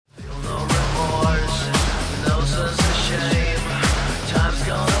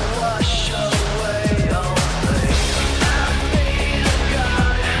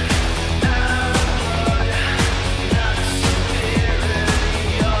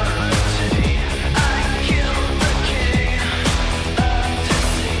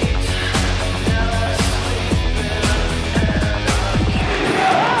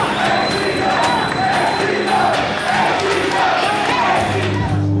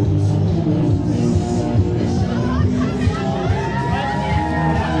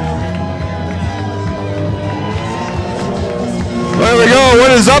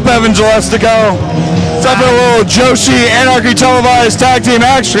up, Evan Gillestico? What's up, a little Joshi Anarchy televised tag team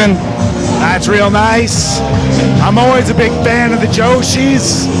action? That's real nice. I'm always a big fan of the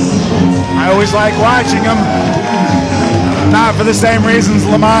Joshis. I always like watching them. Not for the same reasons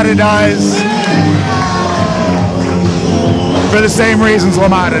LaMotta does. For the same reasons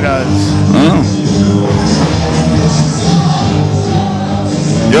LaMotta does. Oh.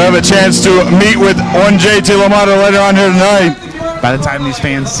 You'll have a chance to meet with one JT LaMotta later on here tonight. By the time these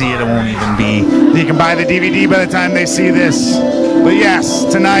fans see it, it won't even be. You can buy the DVD by the time they see this. But yes,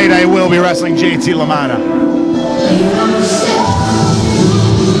 tonight I will be wrestling JT LaMotta.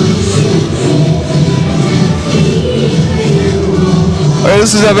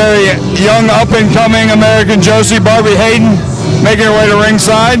 This is a very young, up-and-coming American Joshi, Barbi Hayden, making her way to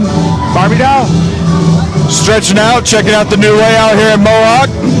ringside. Barbi doll. Stretching out, checking out the new layout here at Mohawk.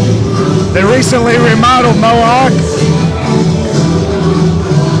 They recently remodeled Mohawk.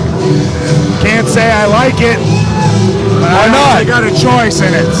 Can't say I like it. But why not? I got a choice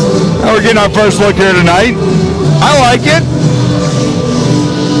in it. Now we're getting our first look here tonight. I like it.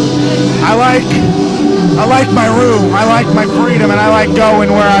 I like my room. I like my freedom, and I like going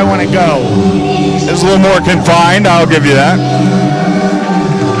where I want to go. It's a little more confined, I'll give you that.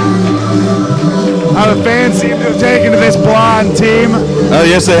 The fans seem to have taken to this blonde team. Oh,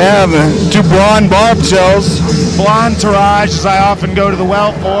 yes, they have. Two blonde bombshells. Blonde Taraj, as I often go to the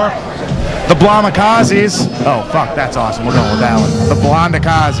well for. The Blamikazes. Oh, fuck, that's awesome. We're going with that one. The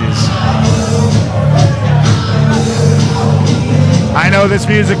Blondikazes. I know this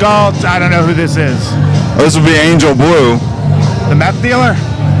music all. I don't know who this is. Well, this would be Angel Blue. The meth dealer?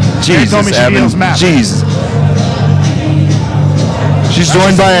 Jesus, told me she Evan. deals meth. Jesus. She's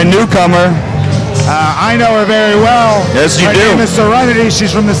joined by a newcomer. I know her very well. Yes, you do. Her name is Serenity.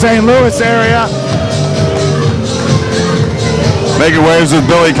 She's from the St. Louis area. Making waves with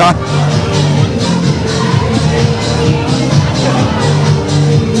Billy Con.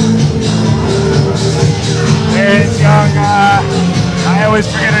 There's young, I always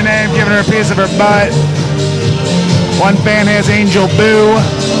forget her name, giving her a piece of her butt. One fan has Angel Boo.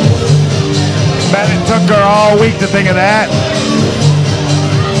 Bet it took her all week to think of that.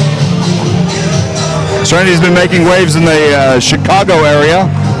 Serenity's been making waves in the Chicago area.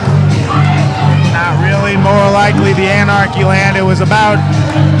 Not really, more likely the Anarchy land. It was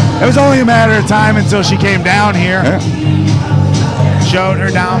only a matter of time until she came down here. Yeah. Showed her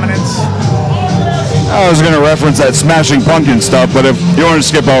dominance. I was going to reference that Smashing Pumpkin stuff, but if you want to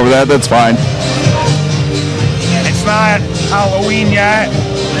skip over that, that's fine. It's not Halloween yet.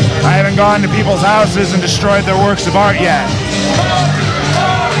 I haven't gone to people's houses and destroyed their works of art yet.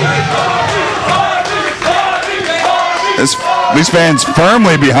 These fans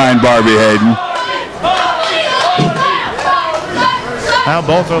firmly behind Barbi Hayden. Well,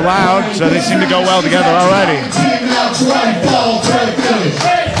 both are loud, so they seem to go well together already.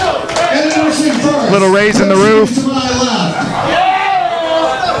 Little raise in the roof.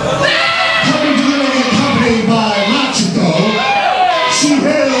 She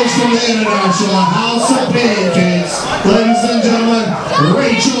hails from the International House of Pancakes. Ladies and gentlemen,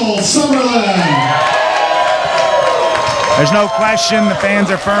 Rachel Summerlyn. There's no question the fans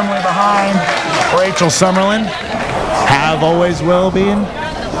are firmly behind Rachel Summerlyn. Have always will been.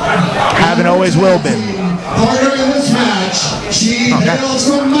 Haven't always will been. Partner in this match, she hails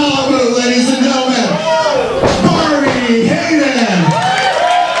from Malibu, ladies and gentlemen, Barbi Hayden.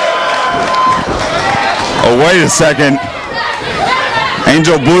 Oh, wait a second.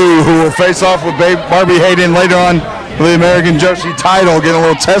 Angel Blue, who will face off with Barbi Hayden later on for the American Joshi title, getting a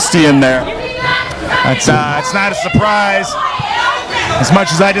little testy in there. It's not a surprise. As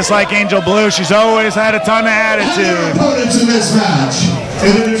much as I dislike Angel Blue, she's always had a ton of attitude. Opponents in this match,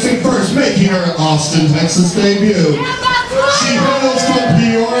 introducing first, making her Austin, Texas debut. She hails from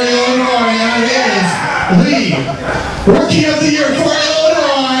Peoria, Illinois, and is the Rookie of the Year for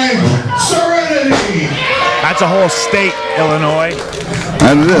Illinois, Serenity. That's a whole state, Illinois.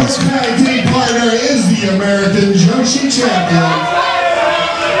 And it is. Her tag team partner is the American Joshi champion.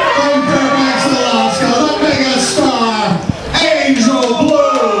 From Fairbanks, Alaska, the mega star, Angel Blue.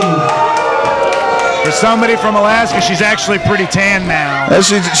 For somebody from Alaska, she's actually pretty tan now.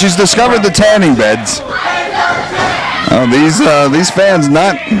 She's discovered the tanning beds. These fans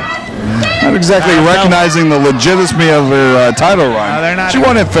not exactly recognizing the legitimacy of her title run. No, she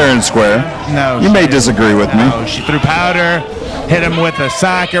won it fair and square. No, you may disagree with me. She threw powder, hit him with a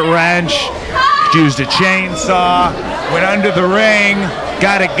socket wrench, used a chainsaw, went under the ring,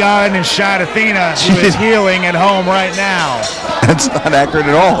 got a gun, and shot Athena, who is healing at home right now. That's not accurate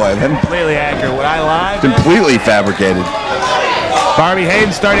at all, Evan. Completely accurate. Would I lie? Completely fabricated. Barbi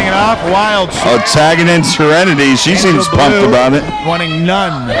Hayden starting it off. Wild. Oh, tagging in Serenity. She seems pumped about it. Wanting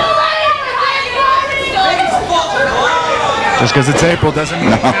none. Just because it's April doesn't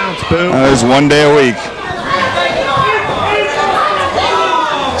mean it counts, boo. There's 1 day a week.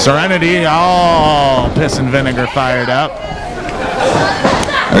 Serenity, all piss and vinegar fired up.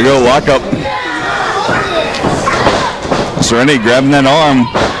 There you go, lock up. Serenity grabbing that arm.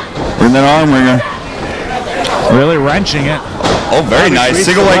 Bring that arm ringer. Really wrenching it. Oh, very nice.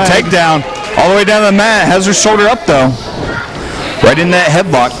 Single leg takedown. All the way down to the mat. Has her shoulder up, though. Right in that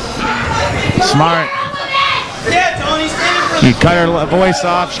headlock. Smart. You cut her voice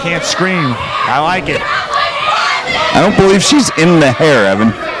off. She can't scream. I like it. I don't believe she's in the hair,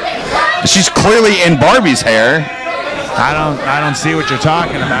 Evan. She's clearly in Barbie's hair. I don't see what you're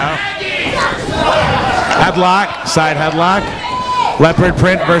talking about. Headlock, side headlock. Leopard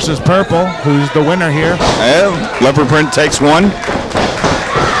print versus purple. Who's the winner here? Leopard print takes one.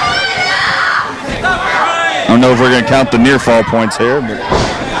 I don't know if we're going to count the near fall points here, but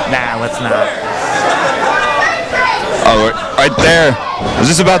nah, let's not. Oh, right there. I was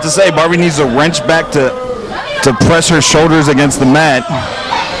just about to say, Barbi needs to wrench back to press her shoulders against the mat.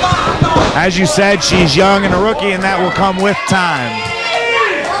 As you said, she's young and a rookie, and that will come with time.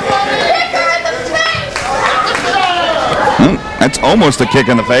 That's almost a kick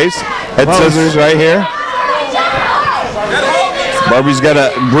in the face. Head scissors right here. Barbi's got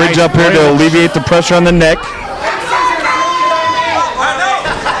a bridge up here to alleviate the pressure on the neck.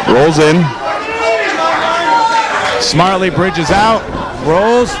 Rolls in. Smartly bridges out,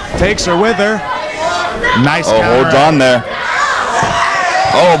 rolls, takes her with her. Nice counter. Holds on there.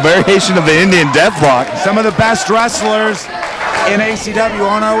 Oh, variation of the Indian deathlock. Some of the best wrestlers in ACW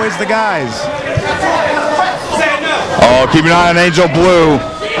aren't always the guys. Oh, keep an eye on Angel Blue.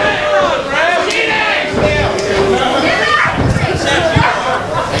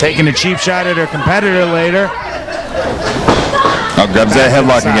 Taking a cheap shot at her competitor later. Oh, grabs that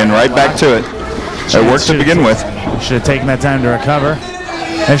headlock again, right back to it. It worked to begin with. Should have taken that time to recover.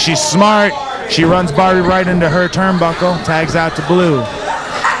 If she's smart, she runs Barbi right into her turnbuckle, tags out to Blue.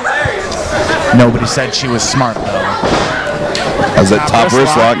 Nobody said she was smart, though. That was that top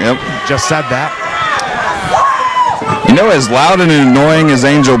wrist lock, yep. Just said that. You know, as loud and annoying as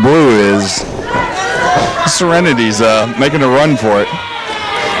Angel Blue is, Serenity's making a run for it.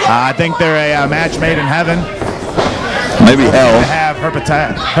 I think they're a match made in heaven. Maybe hell. They have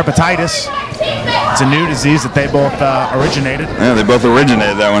hepatitis. It's a new disease that they both originated. Yeah, they both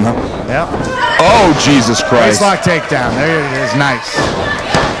originated that one, huh? Yep. Oh, Jesus Christ. Waistlock takedown. There it is. Nice.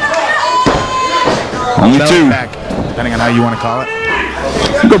 Only belly two. Back, depending on how you want to call it.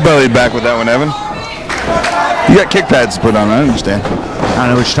 Go belly back with that one, Evan. You got kick pads to put on, I understand. I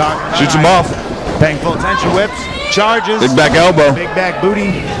don't know what you're talking about. Shoots him off. Paying full attention, whips, charges. Big back elbow. Big back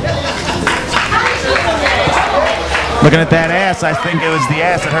booty. Looking at that ass, I think it was the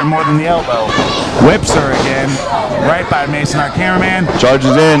ass that hurt more than the elbow. Whips her again. Right by Mason, our cameraman.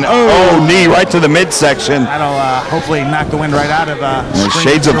 Charges in. Oh, knee right to the midsection. That'll hopefully knock the wind right out of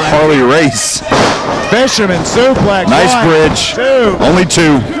shades of Harley Race. Fisherman suplex. Nice One, bridge. Two. Only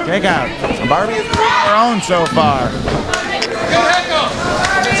two. Take out. Barbi is her own so far.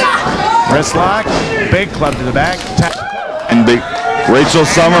 Wrist lock. Big club to the back. And big Rachel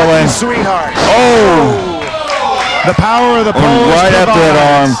Summerlyn. Sweetheart. Oh. The power of the pole. Right after that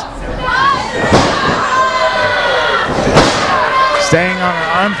arm. Staying on her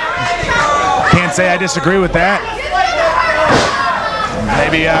arm. Can't say I disagree with that.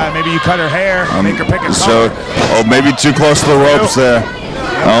 Maybe you cut her hair, make her pick a color. Maybe too close to the ropes there.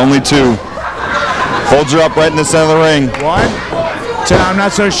 Only two. Folds her up right in the center of the ring. One. Two. I'm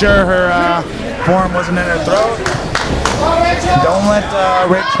not so sure her forearm wasn't in her throat. Don't let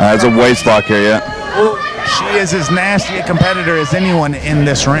Rich. Has a waist lock here yet. She is as nasty a competitor as anyone in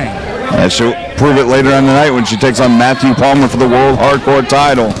this ring. Yeah, she'll prove it later on tonight when she takes on Matthew Palmer for the World Hardcore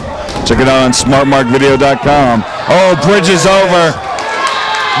title. Check it out on smartmarkvideo.com. Oh, bridge is over.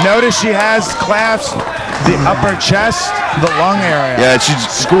 Notice she has clasped the upper chest, the lung area. Yeah, she's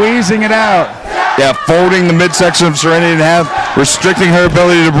squeezing it out. Yeah, folding the midsection of Serenity in half, restricting her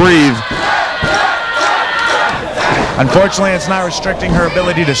ability to breathe. Unfortunately, it's not restricting her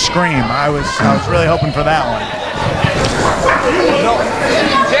ability to scream. I was really hoping for that one.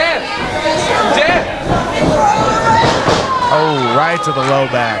 Oh, right to the low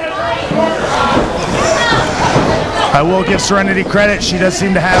back. I will give Serenity credit. She does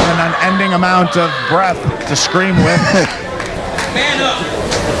seem to have an unending amount of breath to scream with.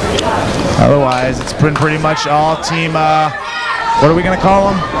 Otherwise, it's been pretty much all team, what are we going to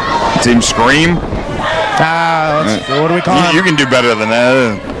call them? Team Scream? What do we call him? You can do better than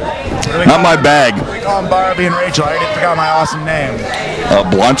that. Not my bag. We call him Barbi and Rachel. I already forgot my awesome name.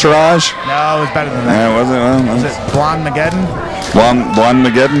 Blanchirage? No, it was better than that. Yeah, was it? Was it Blonde Mageddon? Blonde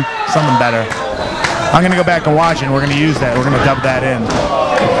Mageddon? Something better. I'm going to go back and watch it, and we're going to use that. We're going to dub that in.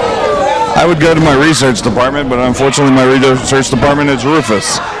 I would go to my research department, but unfortunately my research department is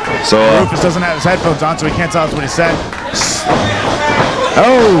Rufus. So Rufus doesn't have his headphones on, so he can't tell us what he said.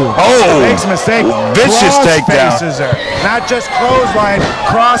 Makes a mistake. Vicious takedown. Her. Not just clothesline,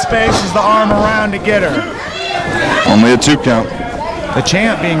 cross faces the arm around to get her. Only a 2 count. The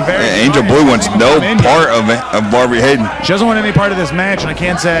champ being very Angel Blue wants no part of Barbi Hayden. She doesn't want any part of this match, and I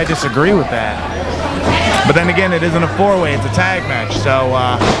can't say I disagree with that. But then again, it isn't a 4-way, it's a tag match. So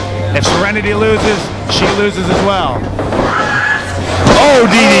if Serenity loses, she loses as well. Oh,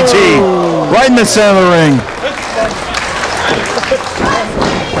 DDT! Right in the center of the ring.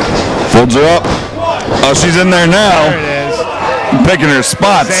 Folds her up. Oh, she's in there now. There it is. Picking her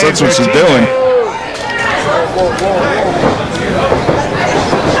spots. That's what she's doing.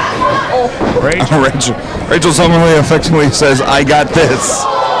 Rachel Summerlyn affectionately says, "I got this."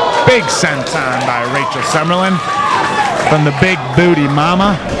 Big senton by Rachel Summerlyn from the big booty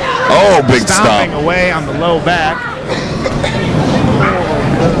mama. Oh, big stomping stomp. away on the low back.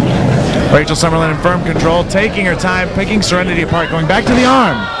 Rachel Summerlyn in firm control, taking her time, picking Serenity apart, going back to the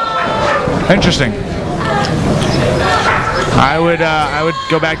arm. Interesting. I would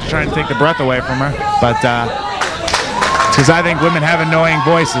go back to trying to take the breath away from her, but because I think women have annoying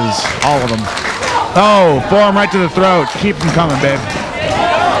voices, all of them. Oh, forearm right to the throat. Keep them coming, babe.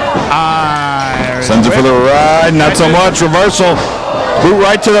 Sends her for the ride, not so much. Reversal. Boot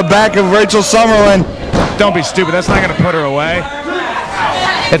right to the back of Rachel Summerlyn. Don't be stupid. That's not going to put her away.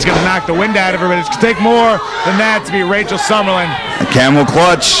 It's going to knock the wind out of her, but it's going to take more than that to beat Rachel Summerlyn. A camel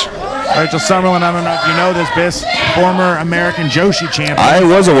clutch. Rachel Summerlyn, I don't know if you know this, Biss, former American Joshi champion. I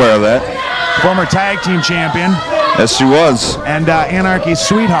was aware of that. Former tag team champion. Yes, she was. And Anarchy's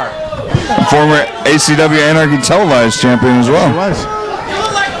sweetheart. Former ACW Anarchy televised champion as well. She was.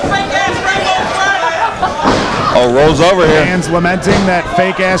 Oh, rolls over here. Fans lamenting that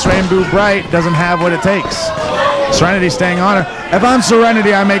fake-ass Rainbow Bright doesn't have what it takes. Serenity staying on her. If I'm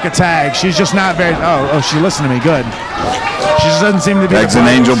Serenity, I make a tag. She's just not very... Oh, she listened to me. Good. She just doesn't seem to be... That's an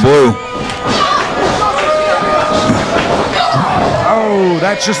Angel Blue. Oh,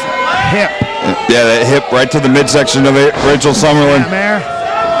 that's just hip. Yeah, that hip right to the midsection of it. Rachel Summerlyn.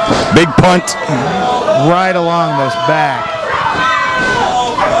 Big punt. Right along this back.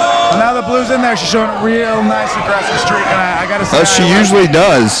 Well, now the Blue's in there. She's showing a real nice aggressive streak. And I got to say... She usually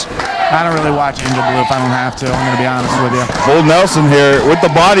does. I don't really watch Angel Blue if I don't have to. I'm going to be honest with you. Full Nelson here with the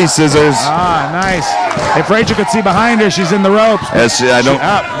body scissors. Ah, nice. If Rachel could see behind her, she's in the ropes. Yes, I don't.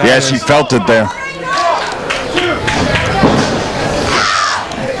 She felt it there.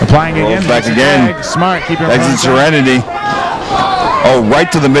 Applying again. Back again. Smart. Keep your exit Serenity. Oh,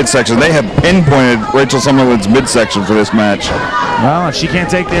 right to the midsection. They have pinpointed Rachel Summerlyn's midsection for this match. Well, if she can't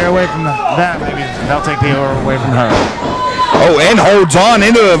take the air away from that, maybe they'll take the air away from her. Oh, and holds on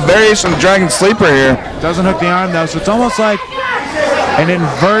into a variation of Dragon Sleeper here. Doesn't hook the arm, though, so it's almost like an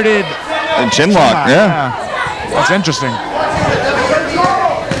inverted chin lock. Yeah. That's interesting.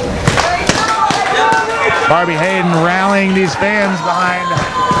 Barbi Hayden rallying these fans behind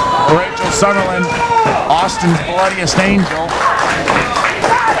Rachel Summerlyn, Austin's bloodiest angel.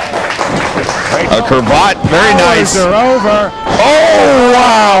 A cravat, very nice. Her over. Oh,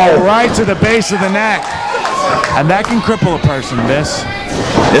 wow. Right to the base of the neck. And that can cripple a person, Biss.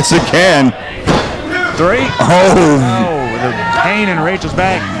 Yes, it can. 3. Oh, the pain in Rachel's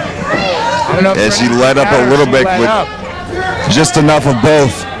back. I don't know if she let up a little bit, but just enough of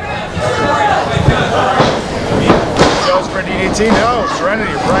both. Goes for DDT. No,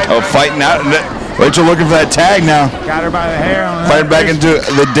 Serenity right. Oh, fighting out. Rachel looking for that tag now. Got her by the hair. Fighting back into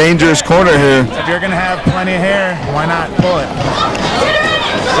the dangerous corner here. If you're going to have plenty of hair, why not pull it?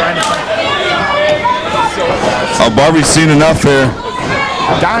 Oh, Barbi's seen enough here.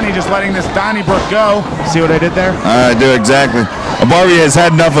 Donnie just letting this Donnybrook go. See what I did there? I do, exactly. Barbi has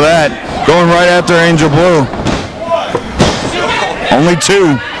had enough of that. Going right after Angel Blue. Only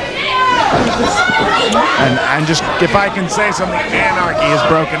 2. And just, if I can say something, anarchy is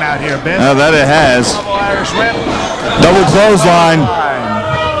broken out here, Biff. Now that it has. Double Irish whip. Double clothesline.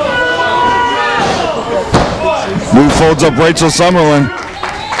 Blue folds up Rachel Summerlyn.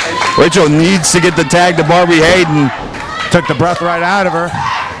 Rachel needs to get the tag to Barbi Hayden. Took the breath right out of her.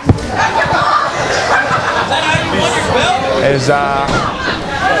 Is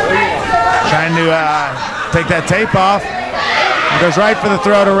trying to take that tape off. Goes right for the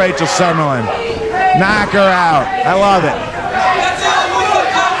throat of Rachel Summerlyn. Knock her out. I love it.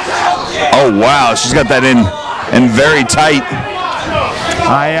 Oh, wow. She's got that in very tight.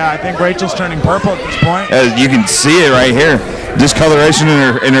 I think Rachel's turning purple at this point. You can see it right here. Discoloration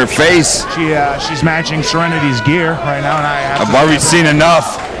in her face. She's matching Serenity's gear right now, and I have Barbie's seen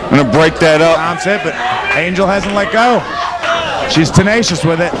enough. I'm gonna break that up. Bounce it, but Angel hasn't let go. She's tenacious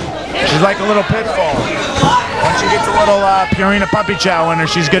with it. She's like a little pit bull. Once she gets a little Purina puppy chow in her,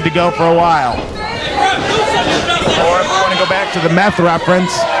 she's good to go for a while. Or if we want to go back to the meth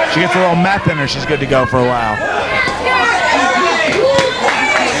reference, she gets a little meth in her, she's good to go for a while.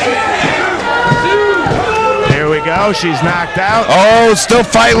 Here we go, she's knocked out. Oh, still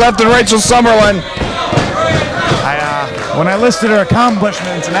fight left in Rachel Summerlyn. When I listed her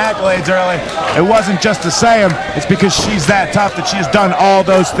accomplishments and accolades earlier, it wasn't just to say them, it's because she's that tough that she has done all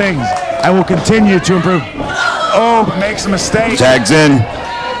those things and will continue to improve. Oh, makes a mistake. Tags in.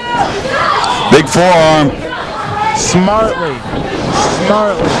 Big forearm. Smartly.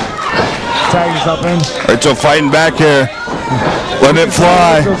 Tag yourself in. Rachel fighting back here. Letting it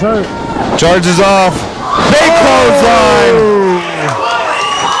fly. Charges off. Big clothesline.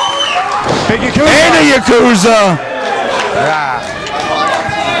 Big Yakuza. And a Yakuza.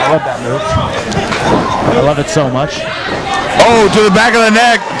 I love that move. I love it so much. Oh, to the back of the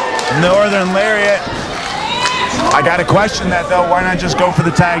neck. Northern Lariat. I got to question that though. Why not just go for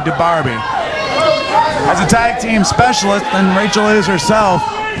the tag to Barbie? As a tag team specialist, and Rachel is herself,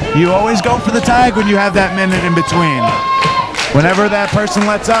 you always go for the tag when you have that minute in between. Whenever that person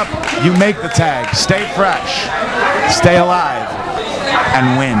lets up, you make the tag. Stay fresh, stay alive,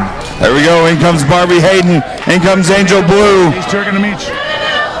 and win. There we go. In comes Barbie Hayden. In comes Angel Blue. These two are going to meet you.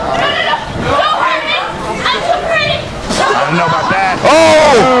 I don't know about that.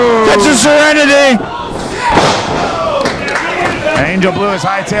 Oh! Catches Serenity. Angel Blue has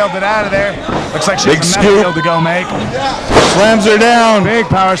hightailed it out of there. Looks like she Big has a scoop. field to go make. Slams her down. Big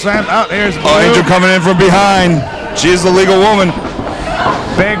power slam. Oh, here's Blue. Oh, Angel coming in from behind. She is the legal woman.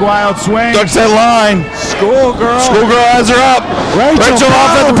 Big wild swing. Ducks that line. Schoolgirl. Schoolgirl has her up. Rachel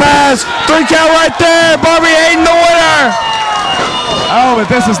off at the pass. 3 count right there. Barbie Hayden the winner. Oh,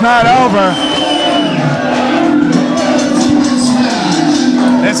 but this is not over.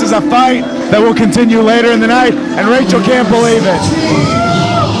 This is a fight that will continue later in the night, and Rachel can't believe it.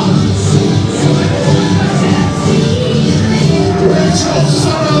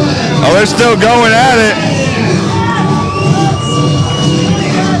 Oh, they're still going at it.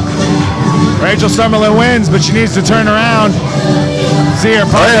 Rachel Summerlyn wins, but she needs to turn around. See her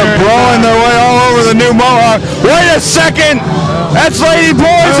partner. They are blowing their way all over the new Mohawk. Wait a second. That's Lady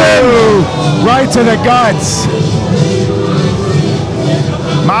Poison. Oh, right to the guts.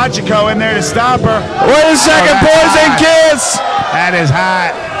 Machiko in there to stop her. Wait a second. Poison hot. kiss. That is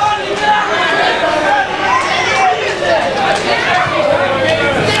hot.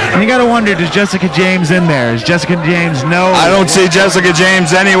 And you gotta wonder, does Jessica James in there? Is Jessica James no? I don't see Jessica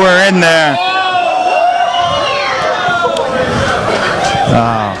James anywhere in there.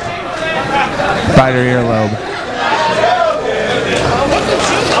 Oh. Bite her earlobe.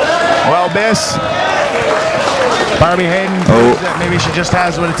 Well, Biss. Barbie Hayden proves that maybe she just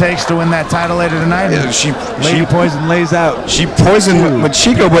has what it takes to win that title later tonight. Lady Poison lays out. She poisoned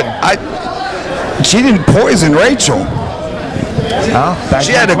Machiko, but she didn't poison Rachel. Oh,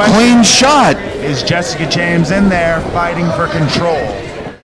 she had a clean shot. Is Jessica James in there fighting for control?